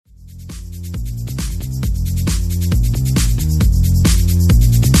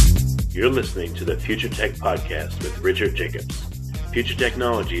You're listening to the Future Tech Podcast with Richard Jacobs. Future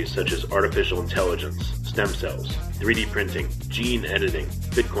technologies such as artificial intelligence, stem cells, 3D printing, gene editing,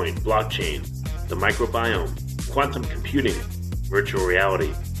 Bitcoin, blockchain, the microbiome, quantum computing, virtual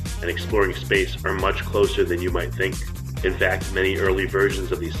reality, and exploring space are much closer than you might think. In fact, many early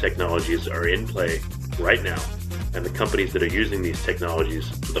versions of these technologies are in play right now, and the companies that are using these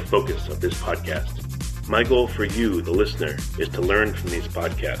technologies are the focus of this podcast. My goal for you, the listener, is to learn from these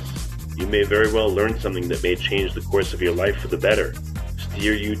podcasts. You may very well learn something that may change the course of your life for the better,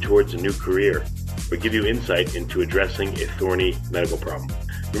 steer you towards a new career, or give you insight into addressing a thorny medical problem.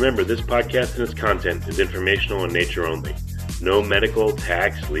 Remember, this podcast and its content is informational in nature only. No medical,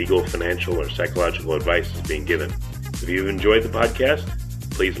 tax, legal, financial, or psychological advice is being given. If you've enjoyed the podcast,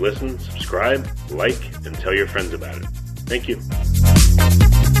 please listen, subscribe, like, and tell your friends about it. Thank you.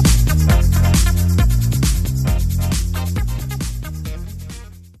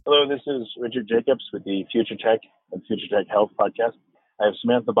 Hello, this is Richard Jacobs with the Future Tech and Future Tech Health podcast. I have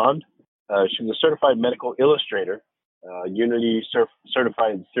Samantha Bond. She's a certified medical illustrator, Unity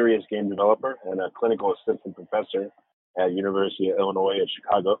certified serious game developer, and a clinical assistant professor at University of Illinois at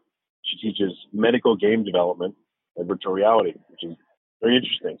Chicago. She teaches medical game development and virtual reality, which is very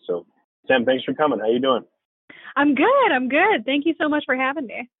interesting. So, Sam, thanks for coming. How you doing? I'm good. Thank you so much for having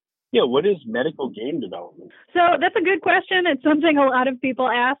me. Yeah, what is medical game development? So that's a good question. It's something a lot of people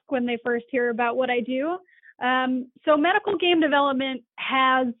ask when they first hear about what I do. So medical game development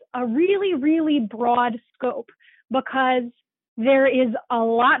has a really, really broad scope because there is a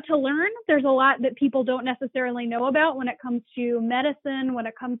lot to learn. There's a lot that people don't necessarily know about when it comes to medicine, when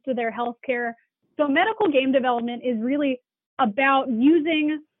it comes to their healthcare. So medical game development is really about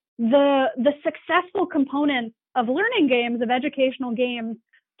using the successful components of learning games, of educational games,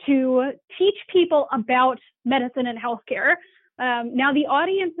 to teach people about medicine and healthcare. Now, the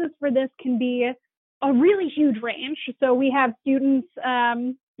audiences for this can be a really huge range. So we have students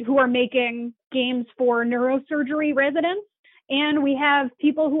who are making games for neurosurgery residents, and we have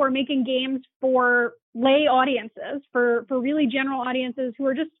people who are making games for lay audiences, for really general audiences who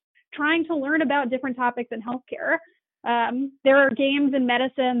are just trying to learn about different topics in healthcare. There are games in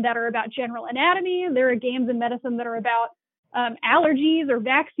medicine that are about general anatomy. There are games in medicine that are about allergies or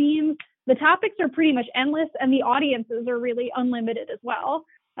vaccines. The topics are pretty much endless, and the audiences are really unlimited as well.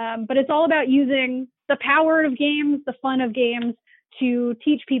 But it's all about using the power of games, the fun of games, to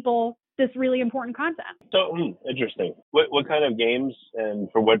teach people this really important content. So interesting. What kind of games and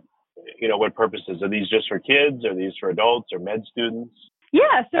for what purposes? Are these just for kids? Are these for adults or med students?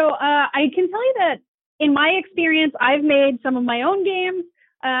 Yeah, so I can tell you that in my experience, I've made some of my own games.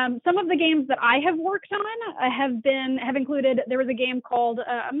 Some of the games that I have worked on have included, there was a game called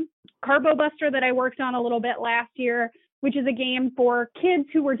Carbo Buster that I worked on a little bit last year, which is a game for kids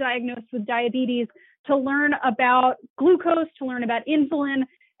who were diagnosed with diabetes to learn about glucose, to learn about insulin,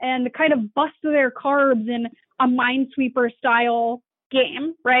 and kind of bust their carbs in a Minesweeper style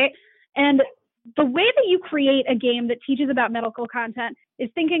game, right? And the way that you create a game that teaches about medical content is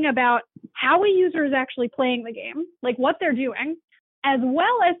thinking about how a user is actually playing the game, like what they're doing, as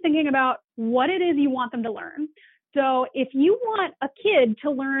well as thinking about what it is you want them to learn. So if you want a kid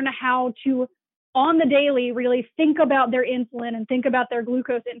to learn how to, on the daily, really think about their insulin and think about their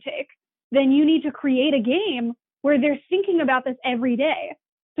glucose intake, then you need to create a game where they're thinking about this every day.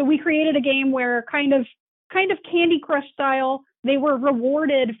 So we created a game where kind of Candy Crush style, they were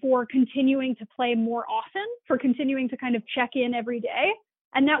rewarded for continuing to play more often, for continuing to kind of check in every day.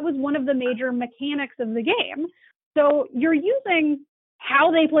 And that was one of the major mechanics of the game. So you're using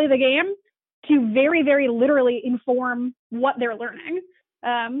how they play the game to very, very literally inform what they're learning.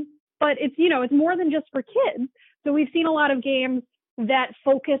 But it's more than just for kids. So we've seen a lot of games that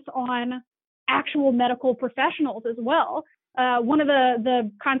focus on actual medical professionals as well. One of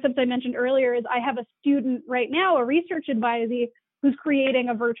the concepts I mentioned earlier is I have a student right now, a research advisee, who's creating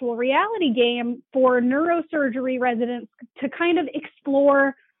a virtual reality game for neurosurgery residents to kind of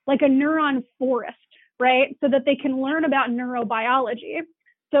explore like a neuron forest, right? So that they can learn about neurobiology.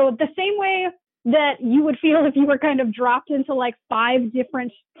 So the same way that you would feel if you were kind of dropped into like 5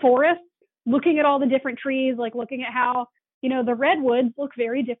 different forests, looking at all the different trees, like looking at how, the redwoods look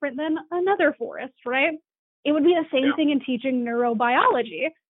very different than another forest, right? It would be the same thing in teaching neurobiology.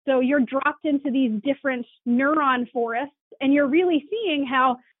 So you're dropped into these different neuron forests, and you're really seeing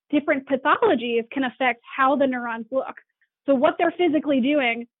how different pathologies can affect how the neurons look. So what they're physically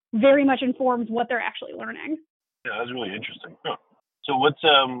doing very much informs what they're actually learning. Yeah, that's really interesting. Huh. So what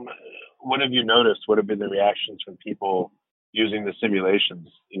have you noticed? What have been the reactions from people using the simulations?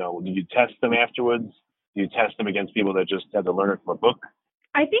 Do you test them afterwards? Do you test them against people that just had to learn it from a book?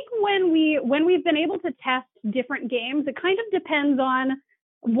 I think when we've been able to test different games, it kind of depends on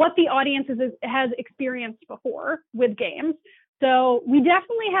what the audience has experienced before with games. So we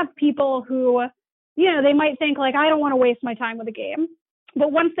definitely have people who, they might think like, I don't want to waste my time with a game.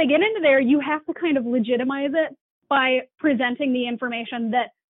 But once they get into there, you have to kind of legitimize it by presenting the information that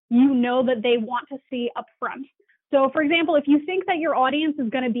that they want to see up front. So for example, if you think that your audience is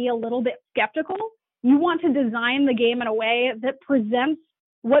going to be a little bit skeptical, you want to design the game in a way that presents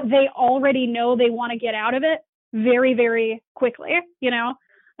what they already know they want to get out of it very, very quickly,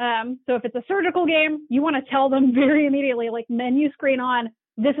 So if it's a surgical game, you want to tell them very immediately, like menu screen on,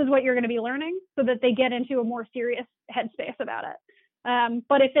 this is what you're going to be learning, so that they get into a more serious headspace about it.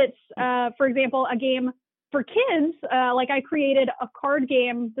 But if it's, for example, a game for kids, like I created a card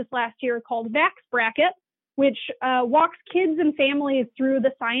game this last year called Vax Bracket, which walks kids and families through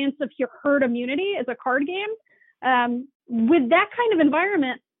the science of herd immunity as a card game. With that kind of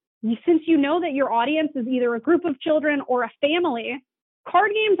environment, since you know that your audience is either a group of children or a family,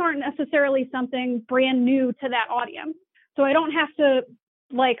 card games aren't necessarily something brand new to that audience. So I don't have to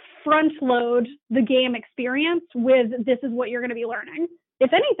front load the game experience with this is what you're going to be learning.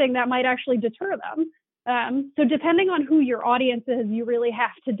 If anything, that might actually deter them. So depending on who your audience is, you really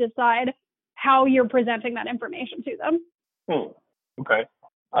have to decide how you're presenting that information to them. Okay.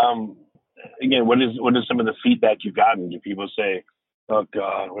 Again, what is some of the feedback you've gotten? Do people say, oh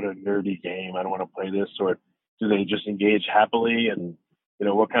God, what a nerdy game, I don't want to play this? Or do they just engage happily? And,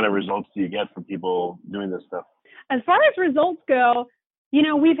 what kind of results do you get from people doing this stuff? As far as results go,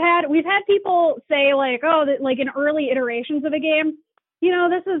 we've had people say like, oh, like in early iterations of a game,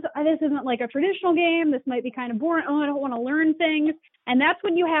 this isn't like a traditional game. This might be kind of boring. Oh, I don't want to learn things. And that's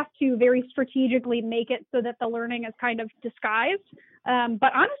when you have to very strategically make it so that the learning is kind of disguised.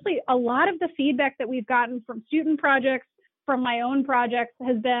 But honestly, a lot of the feedback that we've gotten from student projects, from my own projects,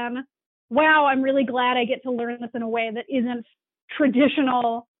 has been, wow, I'm really glad I get to learn this in a way that isn't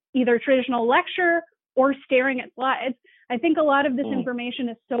either traditional lecture or staring at slides. I think a lot of this information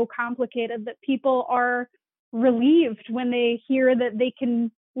is so complicated that people are relieved when they hear that they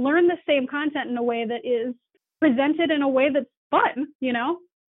can learn the same content in a way that is presented in a way that's fun,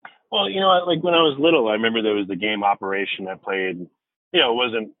 Well, like when I was little, I remember there was the game Operation I played. It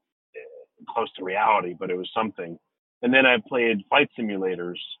wasn't close to reality, but it was something. And then I played flight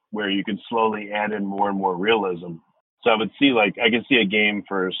simulators where you could slowly add in more and more realism. So I would see, I could see a game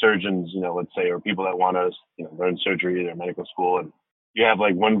for surgeons, let's say, or people that want to, learn surgery at medical school. And you have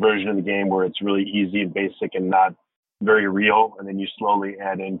one version of the game where it's really easy and basic and not very real. And then you slowly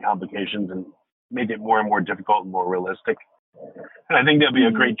add in complications and make it more and more difficult and more realistic. And I think that'd be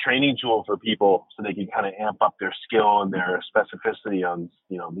a great training tool for people so they can kind of amp up their skill and their specificity on,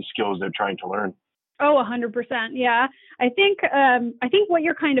 the skills they're trying to learn. Oh, 100%. Yeah. I think what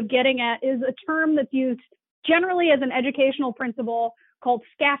you're kind of getting at is a term that's used generally as an educational principle called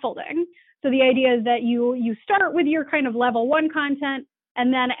scaffolding. So the idea is that you start with your kind of level 1 content,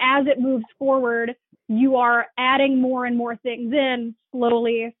 and then as it moves forward, you are adding more and more things in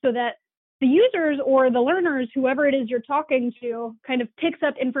slowly so that the users or the learners, whoever it is you're talking to, kind of picks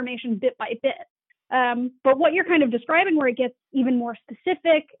up information bit by bit. But what you're kind of describing, where it gets even more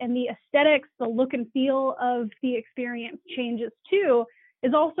specific and the aesthetics, the look and feel of the experience changes too,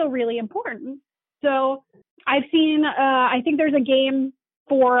 is also really important. So I've seen, I think there's a game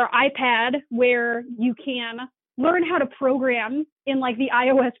for iPad where you can learn how to program in the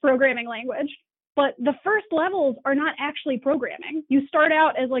iOS programming language. But the first levels are not actually programming. You start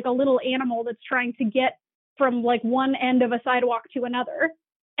out as a little animal that's trying to get from one end of a sidewalk to another.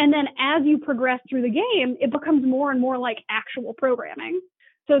 And then as you progress through the game, it becomes more and more like actual programming.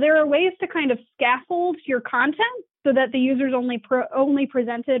 So there are ways to kind of scaffold your content so that the user's only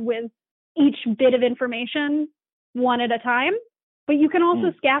presented with each bit of information one at a time. But you can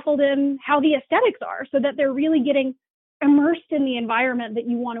also scaffold in how the aesthetics are so that they're really getting immersed in the environment that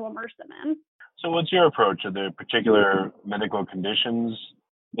you want to immerse them in. So what's your approach? Are there particular medical conditions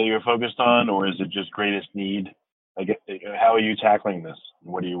that you're focused on, or is it just greatest need? How are you tackling this?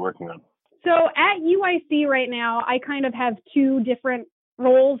 What are you working on? So at UIC right now, I kind of have two different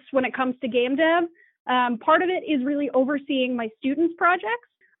roles when it comes to game dev. Part of it is really overseeing my students' projects.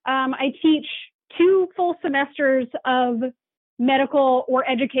 I teach 2 full semesters of medical or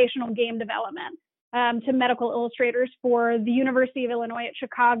educational game development to medical illustrators for the University of Illinois at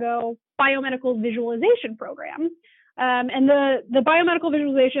Chicago Biomedical Visualization program. And the Biomedical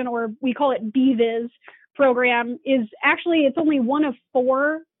Visualization, or we call it BVIS program, is actually, it's only one of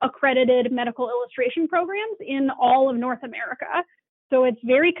 4 accredited medical illustration programs in all of North America. So it's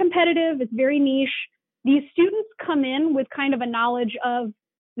very competitive, it's very niche. These students come in with kind of a knowledge of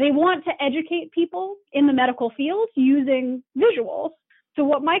they want to educate people in the medical field using visuals. So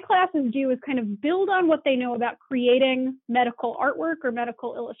what my classes do is kind of build on what they know about creating medical artwork or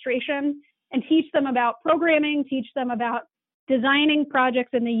medical illustration and teach them about programming, teach them about designing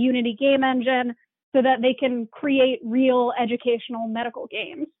projects in the Unity game engine so that they can create real educational medical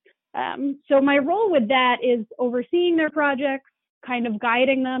games. So my role with that is overseeing their projects, kind of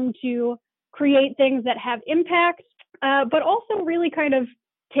guiding them to create things that have impact, but also really kind of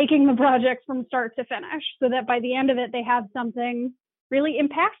taking the projects from start to finish so that by the end of it, they have something really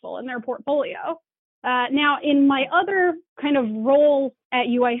impactful in their portfolio. Now, in my other kind of role at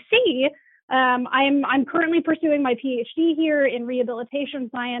UIC, I'm currently pursuing my PhD here in rehabilitation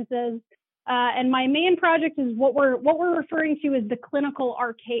sciences, and my main project is what we're referring to as the clinical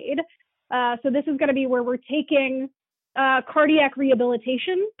arcade. So this is going to be where we're taking cardiac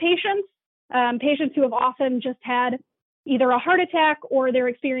rehabilitation patients, patients who have often just had either a heart attack or they're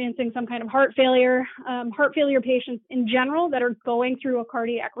experiencing some kind of heart failure patients in general that are going through a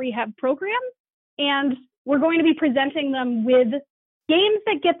cardiac rehab program. And we're going to be presenting them with games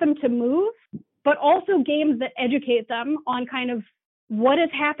that get them to move, but also games that educate them on kind of what is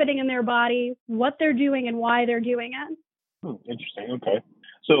happening in their body, what they're doing, and why they're doing it. Interesting. Okay.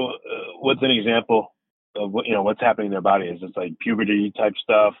 So what's an example of what's happening in their body? Is this like puberty type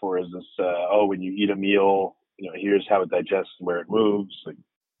stuff, or is this, when you eat a meal, here's how it digests and where it moves? Like,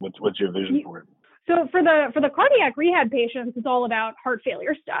 what's your vision for it? So for the cardiac rehab patients, it's all about heart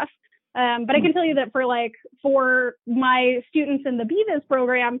failure stuff. But I can tell you that for my students in the BVIS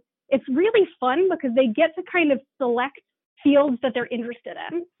program, it's really fun because they get to kind of select fields that they're interested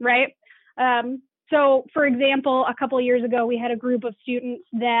in, right? So for example, a couple of years ago, we had a group of students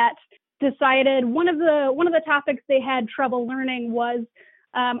that decided one of the topics they had trouble learning was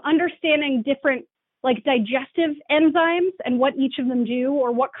understanding different like digestive enzymes and what each of them do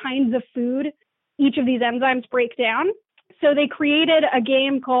or what kinds of food each of these enzymes break down. So they created a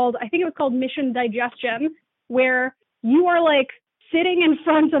game I think it was called Mission Digestion, where you are like sitting in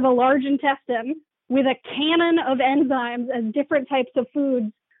front of a large intestine with a cannon of enzymes as different types of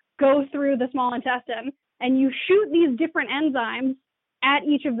foods go through the small intestine, and you shoot these different enzymes at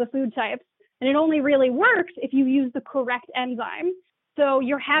each of the food types. And it only really works if you use the correct enzyme. So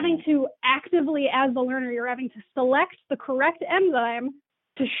you're having to actively, as the learner, you're having to select the correct enzyme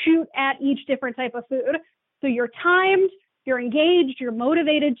to shoot at each different type of food. So you're timed, you're engaged, you're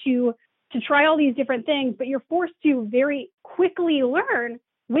motivated to try all these different things, but you're forced to very quickly learn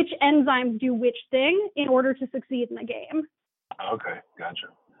which enzymes do which thing in order to succeed in the game. Okay, gotcha.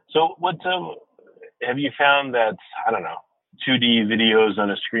 So what have you found that, 2D videos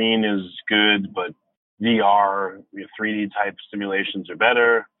on a screen is good, but VR, 3D type simulations are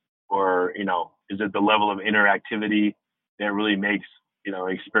better? Or, is it the level of interactivity that really makes,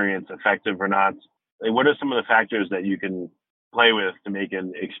 experience effective or not? Like, what are some of the factors that you can play with to make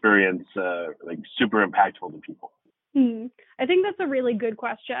an experience super impactful to people? I think that's a really good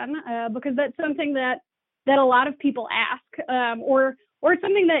question because that's something that a lot of people ask, or it's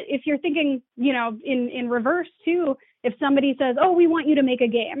something that if you're thinking, in reverse too, if somebody says, "Oh, we want you to make a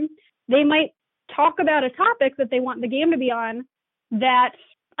game," they might talk about a topic that they want the game to be on that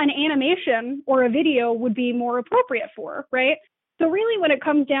an animation or a video would be more appropriate for, right? So really when it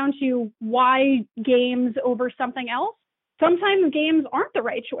comes down to why games over something else, sometimes games aren't the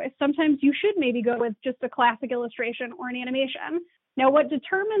right choice. Sometimes you should maybe go with just a classic illustration or an animation. Now, what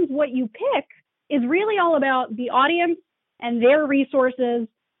determines what you pick is really all about the audience and their resources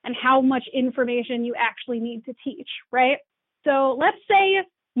and how much information you actually need to teach, right? So let's say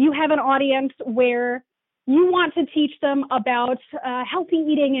you have an audience where you want to teach them about healthy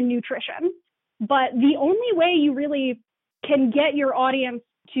eating and nutrition, but the only way you really can get your audience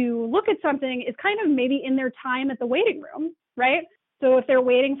to look at something is kind of maybe in their time at the waiting room, right? So if they're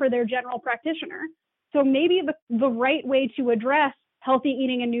waiting for their general practitioner. So maybe the right way to address healthy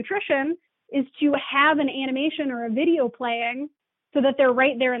eating and nutrition is to have an animation or a video playing so that they're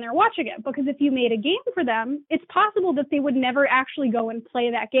right there and they're watching it. Because if you made a game for them, it's possible that they would never actually go and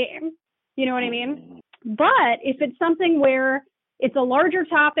play that game. You know what I mean? But if it's something where it's a larger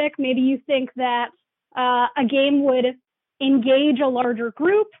topic, maybe you think that a game would engage a larger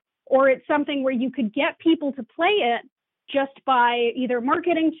group, or it's something where you could get people to play it just by either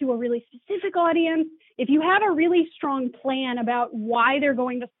marketing to a really specific audience. If you have a really strong plan about why they're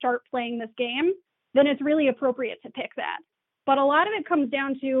going to start playing this game, then it's really appropriate to pick that. But a lot of it comes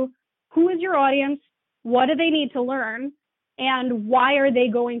down to who is your audience, what do they need to learn, and why are they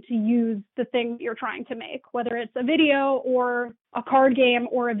going to use the thing you're trying to make, whether it's a video or a card game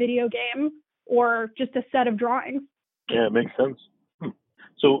or a video game or just a set of drawings. Yeah, it makes sense.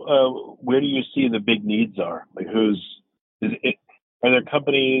 So where do you see the big needs are? Like are there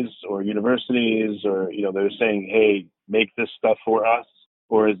companies or universities or, they're saying, hey, make this stuff for us?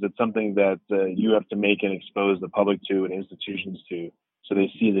 Or is it something that you have to make and expose the public to and institutions to so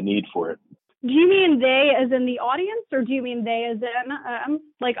they see the need for it? Do you mean they as in the audience, or do you mean they as in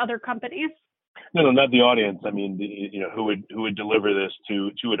like other companies? No, not the audience. I mean, who would deliver this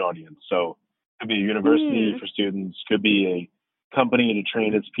to an audience? So it could be a university for students, could be a company to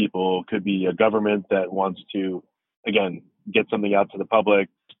train its people, could be a government that wants to, again, get something out to the public.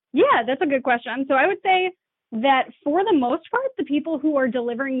 Yeah, that's a good question. So I would say that for the most part, the people who are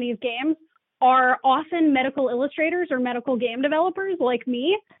delivering these games are often medical illustrators or medical game developers like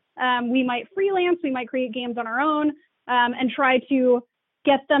me. We might freelance, we might create games on our own and try to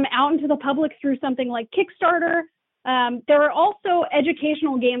get them out into the public through something like Kickstarter. There are also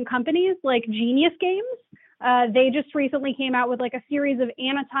educational game companies like Genius Games. They just recently came out with like a series of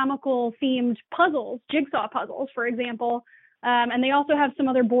anatomical themed puzzles, jigsaw puzzles, for example. And they also have some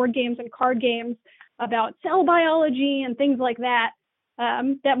other board games and card games about cell biology and things like that,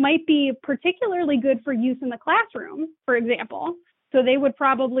 that might be particularly good for use in the classroom, for example. So they would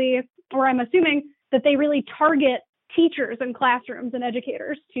probably, or I'm assuming that they really target teachers and classrooms and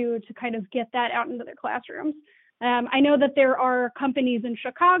educators to kind of get that out into their classrooms. I know that there are companies in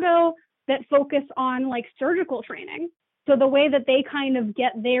Chicago that focus on like surgical training. So the way that they kind of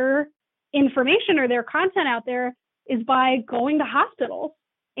get their information or their content out there is by going to hospitals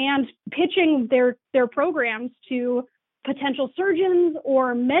and pitching their programs to potential surgeons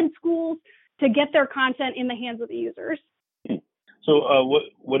or med schools to get their content in the hands of the users. So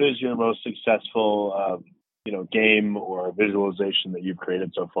what is your most successful game or visualization that you've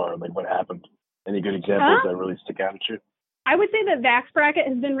created so far? Like what happened? Any good examples that really stick out at you? I would say that Vax Bracket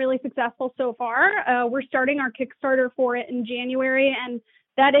has been really successful so far. We're starting our Kickstarter for it in January, and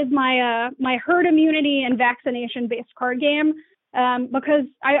that is my herd immunity and vaccination based card game. Because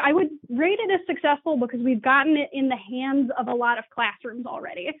I would rate it as successful because we've gotten it in the hands of a lot of classrooms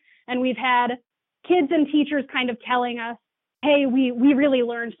already. And we've had kids and teachers kind of telling us, hey, we really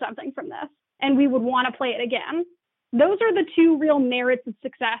learned something from this and we would want to play it again. Those are the two real merits of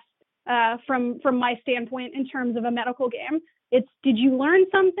success from my standpoint in terms of a medical game. It's, did you learn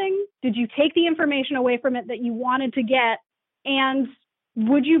something? Did you take the information away from it that you wanted to get? And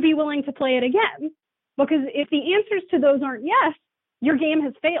would you be willing to play it again? Because if the answers to those aren't yes, your game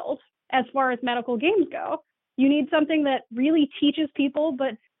has failed as far as medical games go. You need something that really teaches people,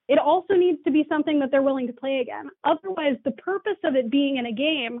 but it also needs to be something that they're willing to play again. Otherwise, the purpose of it being in a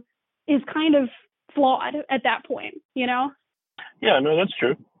game is kind of flawed at that point, Yeah, no, that's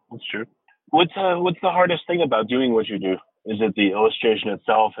true. That's true. What's the hardest thing about doing what you do? Is it the illustration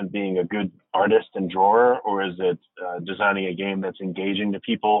itself and being a good artist and drawer, or is it designing a game that's engaging to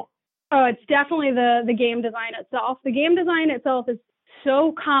people? Oh, it's definitely the game design itself. The game design itself is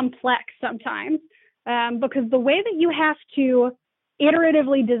so complex sometimes because the way that you have to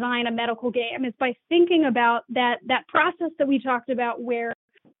iteratively design a medical game is by thinking about that process that we talked about where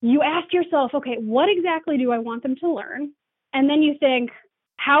you ask yourself, okay, what exactly do I want them to learn? And then you think,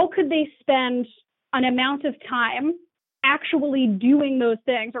 how could they spend an amount of time actually doing those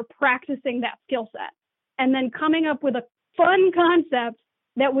things or practicing that skill set? And then coming up with a fun concept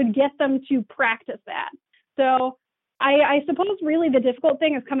that would get them to practice that. So I suppose really the difficult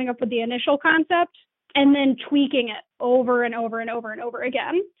thing is coming up with the initial concept and then tweaking it over and over and over and over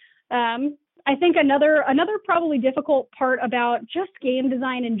again. I think another probably difficult part about just game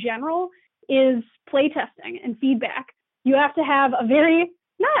design in general is playtesting and feedback. You have to have a very,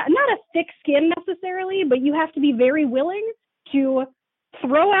 not a thick skin necessarily, but you have to be very willing to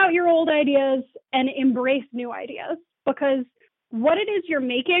throw out your old ideas and embrace new ideas, because what it is you're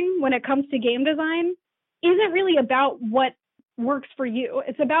making when it comes to game design isn't really about what works for you.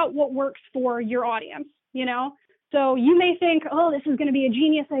 It's about what works for your audience, So you may think, oh, this is going to be a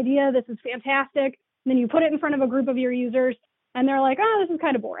genius idea. This is fantastic. And then you put it in front of a group of your users and they're like, oh, this is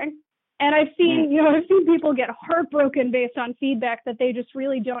kind of boring. And I've seen people get heartbroken based on feedback that they just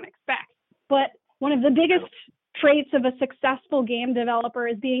really don't expect. But one of the biggest traits of a successful game developer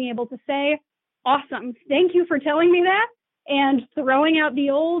is being able to say, awesome, thank you for telling me that, and throwing out the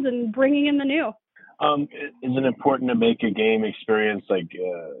old and bringing in the new. Is it important to make a game experience like,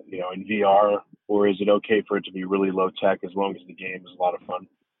 in VR, or is it okay for it to be really low tech as long as the game is a lot of fun?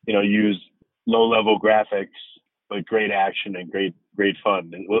 Use low level graphics, but great action and great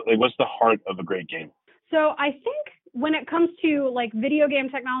fun. What's the heart of a great game? So I think when it comes to like video game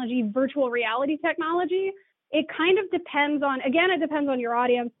technology, virtual reality technology, it kind of depends on, again, it depends on your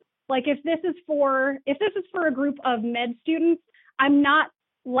audience. Like if this is for a group of med students, I'm not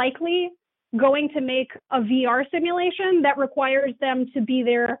likely going to make a VR simulation that requires them to be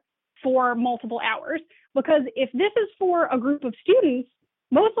there for multiple hours. Because if this is for a group of students,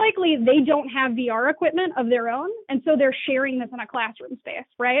 most likely they don't have VR equipment of their own. And so they're sharing this in a classroom space,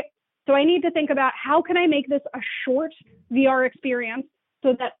 right? So I need to think about how can I make this a short VR experience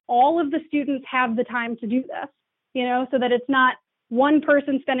so that all of the students have the time to do this, so that it's not one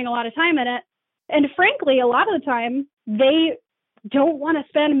person spending a lot of time in it. And frankly, a lot of the time, med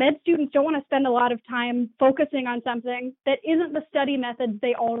students don't want to spend a lot of time focusing on something that isn't the study methods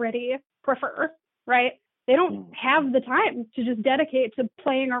they already prefer, right? They don't have the time to just dedicate to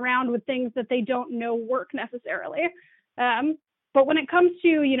playing around with things that they don't know work necessarily. But when it comes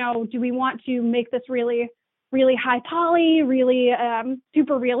to, do we want to make this really, really high poly, really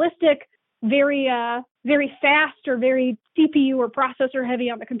super realistic, very fast or very CPU or processor heavy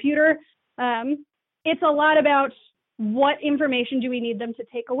on the computer? It's a lot about what information do we need them to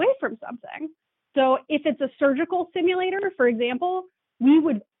take away from something. So if it's a surgical simulator, for example, we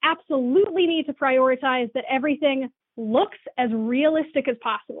would absolutely need to prioritize that everything looks as realistic as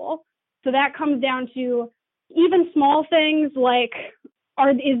possible. So that comes down to even small things like,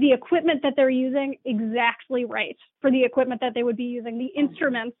 is the equipment that they're using exactly right for the equipment that they would be using, the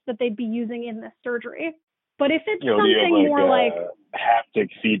instruments that they'd be using in this surgery? But if it's something more like haptic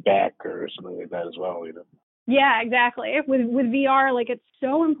feedback or something like that as well, Yeah, exactly. With VR, it's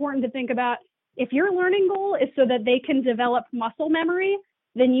so important to think about, if your learning goal is so that they can develop muscle memory,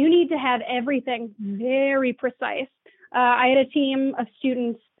 then you need to have everything very precise. I had a team of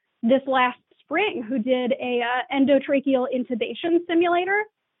students this last spring who did a endotracheal intubation simulator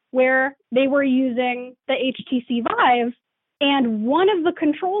where they were using the HTC Vive, and one of the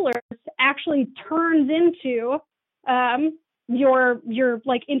controllers actually turns into your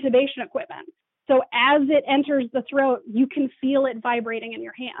intubation equipment. So as it enters the throat, you can feel it vibrating in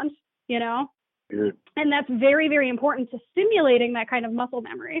your hand, Weird. And that's very, very important to simulating that kind of muscle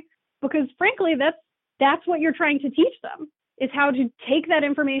memory, because frankly, that's what you're trying to teach them, is how to take that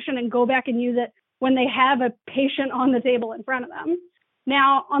information and go back and use it when they have a patient on the table in front of them.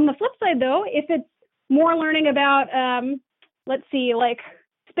 Now, on the flip side, though, if it's more learning about,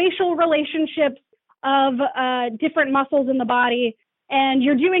 spatial relationships of different muscles in the body, and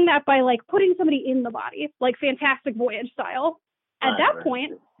you're doing that by putting somebody in the body, like Fantastic Voyage style. At that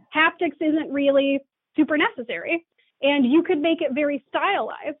point, haptics isn't really super necessary, and you could make it very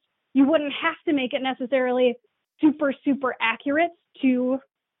stylized. You wouldn't have to make it necessarily super, super accurate to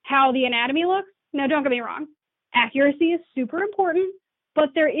how the anatomy looks. Now, don't get me wrong. Accuracy is super important, but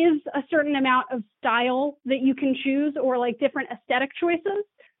there is a certain amount of style that you can choose, or different aesthetic choices.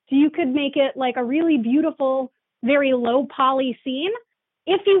 So you could make it a really beautiful, very low poly scene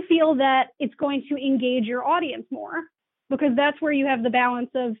if you feel that it's going to engage your audience more, because that's where you have the balance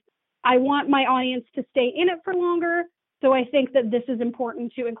of, I want my audience to stay in it for longer, so I think that this is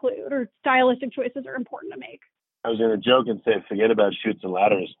important to include, or stylistic choices are important to make. I was going to joke and say, forget about chutes and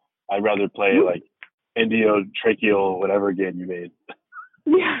ladders. I'd rather play endotracheal whatever game you made.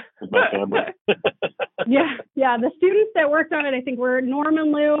 Yeah. With my family. Yeah. The students that worked on it, I think, were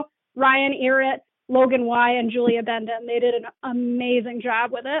Norman Liu, Ryan Errett, Logan Y, and Julia Benden. They did an amazing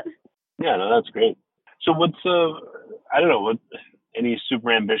job with it. Yeah, no, that's great. So what's, any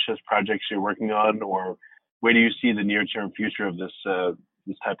super ambitious projects you're working on, or where do you see the near-term future of this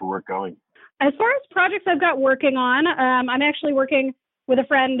type of work going? As far as projects I've got working on, I'm actually working with a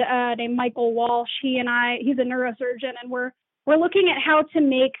friend named Michael Walsh. He's a neurosurgeon, and we're looking at how to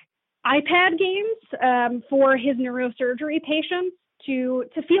make iPad games for his neurosurgery patients to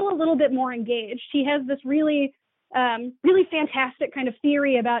feel a little bit more engaged. He has this really fantastic kind of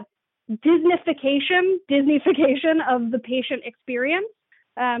theory about Disneyfication of the patient experience.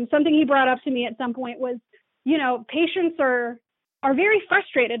 Something he brought up to me at some point was, patients are very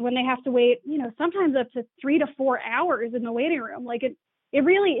frustrated when they have to wait, sometimes up to 3 to 4 hours in the waiting room. It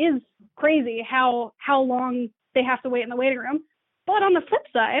really is crazy how long they have to wait in the waiting room. But on the flip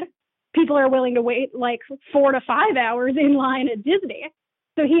side, people are willing to wait 4 to 5 hours in line at Disney.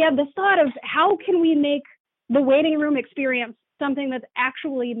 So he had this thought of, how can we make the waiting room experience something that's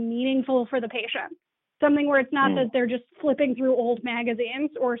actually meaningful for the patient, something where it's not that they're just flipping through old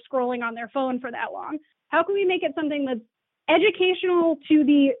magazines or scrolling on their phone for that long. How can we make it something that's educational to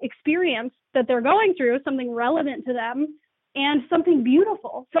the experience that they're going through, something relevant to them, and something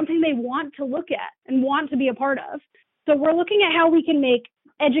beautiful, something they want to look at and want to be a part of? So we're looking at how we can make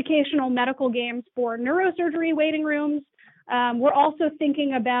educational medical games for neurosurgery waiting rooms. We're also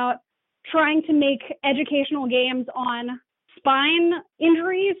thinking about trying to make educational games on spine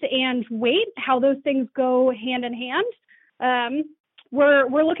injuries and weight, how those things go hand in hand.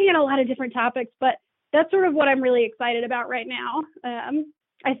 we're looking at a lot of different topics, but that's sort of what I'm really excited about right now.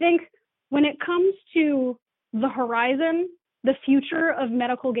 I think when it comes to the horizon, the future of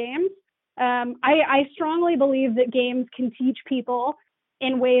medical games, I strongly believe that games can teach people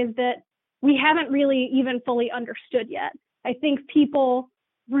in ways that we haven't really even fully understood yet. I think people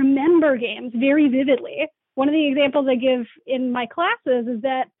remember games very vividly. One of the examples I give in my classes is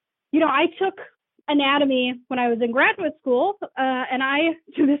that, I took anatomy when I was in graduate school, and I,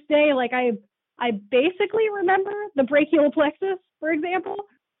 to this day, I basically remember the brachial plexus, for example,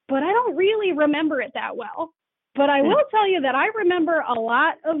 but I don't really remember it that well. But I will tell you that I remember a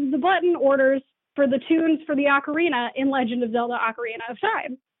lot of the button orders for the tunes for the ocarina in Legend of Zelda: Ocarina of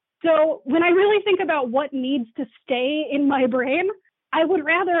Time. So when I really think about what needs to stay in my brain, I would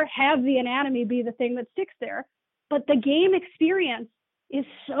rather have the anatomy be the thing that sticks there. But the game experience is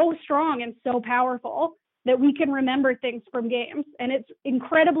so strong and so powerful that we can remember things from games. And it's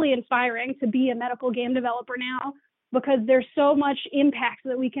incredibly inspiring to be a medical game developer now, because there's so much impact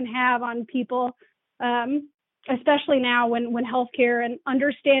that we can have on people, especially now when healthcare and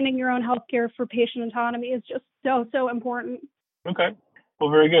understanding your own healthcare for patient autonomy is just so important. Okay. Well,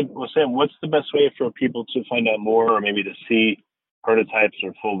 very good. Well, Sam, what's the best way for people to find out more, or maybe to see prototypes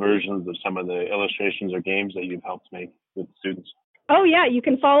or full versions of some of the illustrations or games that you've helped make with students? Oh, yeah. You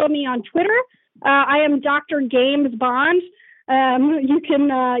can follow me on Twitter. I am Dr. Games Bond. You can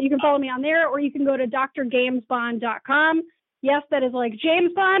follow me on there, or you can go to drgamesbond.com. Yes, that is like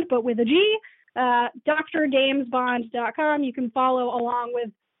James Bond, but with a G. drgamesbond.com. You can follow along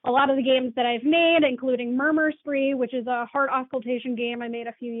with a lot of the games that I've made, including Murmur Spree, which is a heart auscultation game I made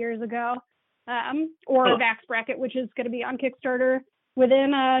a few years ago, or Vax Bracket, which is going to be on Kickstarter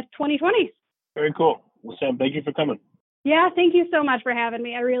within 2020. Very cool. Well, Sam, thank you for coming. Yeah, thank you so much for having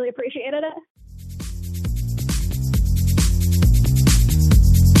me. I really appreciated it.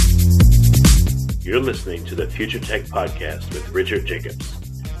 You're listening to the Future Tech Podcast with Richard Jacobs.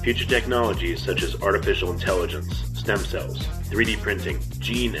 Future technologies such as artificial intelligence, stem cells, 3D printing,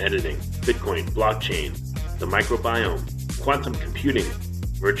 gene editing, Bitcoin, blockchain, the microbiome, quantum computing,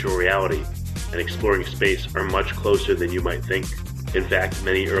 virtual reality, and exploring space are much closer than you might think. In fact,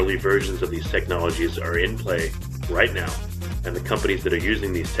 many early versions of these technologies are in play right now, and the companies that are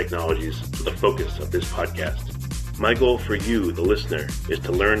using these technologies are the focus of this podcast. My goal for you, the listener, is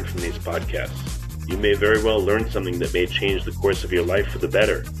to learn from these podcasts. You may very well learn something that may change the course of your life for the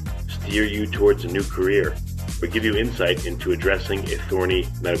better, steer you towards a new career, or give you insight into addressing a thorny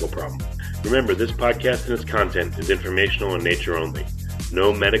medical problem. Remember, this podcast and its content is informational in nature only.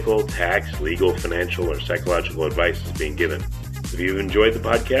 No medical, tax, legal, financial, or psychological advice is being given. If you've enjoyed the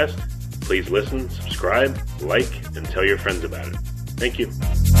podcast, please listen, subscribe, like, and tell your friends about it. Thank you.